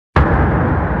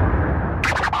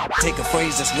Take a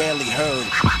phrase that's rarely heard,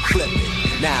 flip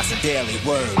it, now it's a daily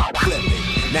word. Flip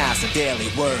it, now it's a daily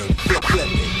word. Flip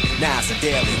it, now it's a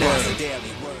daily word.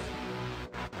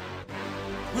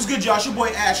 What's good, y'all? It's your boy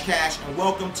Ash Cash, and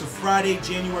welcome to Friday,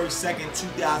 January 2nd,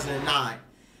 2009.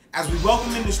 As we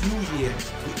welcome in this new year,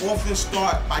 we often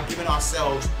start by giving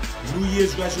ourselves New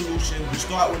Year's resolution. We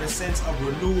start with a sense of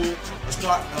renewal,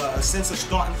 a sense of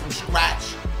starting from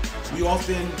scratch. We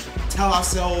often tell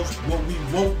ourselves what we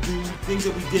won't do, things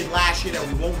that we did last year that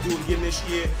we won't do again this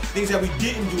year, things that we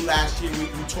didn't do last year, we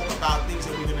talk about things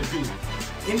that we're going to do.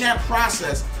 In that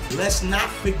process, let's not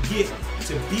forget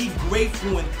to be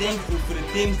grateful and thankful for the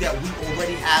things that we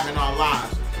already have in our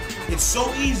lives. It's so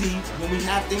easy when we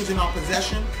have things in our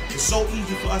possession, it's so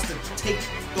easy for us to take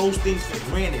those things for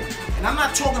granted. And I'm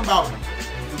not talking about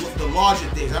the larger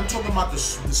things, I'm talking about the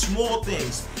small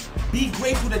things. Be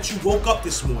grateful that you woke up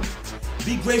this morning.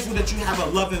 Be grateful that you have a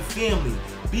loving family.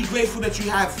 Be grateful that you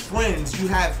have friends, you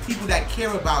have people that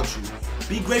care about you.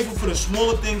 Be grateful for the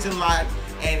smaller things in life,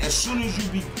 and as soon as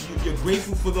you're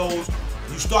grateful for those,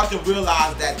 you start to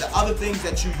realize that the other things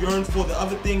that you yearn for, the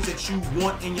other things that you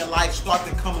want in your life start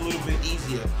to come a little bit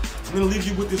easier. I'm going to leave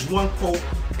you with this one quote,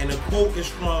 and the quote is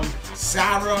from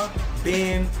Sarah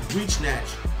Ban Breachnach,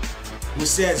 which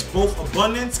says, "Both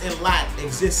abundance and lack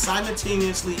exist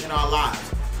simultaneously in our lives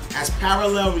as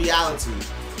parallel reality.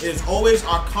 It is always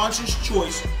our conscious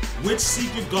choice which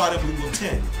secret garden we will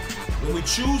tend. When we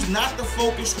choose not to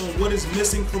focus on what is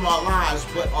missing from our lives,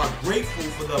 but are grateful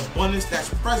for the abundance that's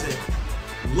present,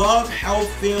 love, health,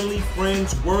 family,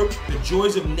 friends, work, the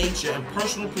joys of nature, and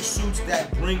personal pursuits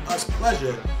that bring us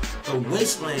pleasure, the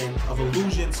wasteland of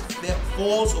illusions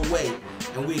falls away,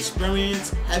 and we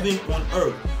experience heaven on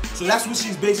earth." So that's what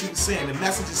she's basically saying. The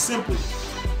message is simple.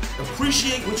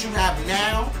 Appreciate what you have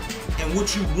now, and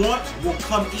what you want will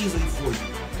come easily for you.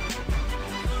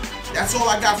 That's all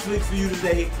I got for you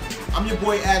today. I'm your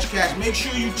boy Ash Cash. Make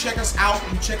sure you check us out.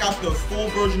 You check out the full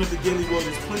version of the Daily Word.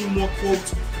 There's plenty more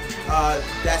quotes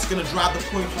that's going to drive the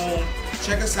point home.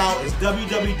 Check us out. It's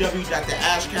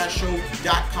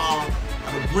www.theashcashshow.com.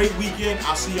 Have a great weekend.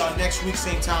 I'll see y'all next week,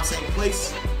 same time, same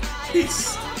place.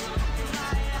 Peace.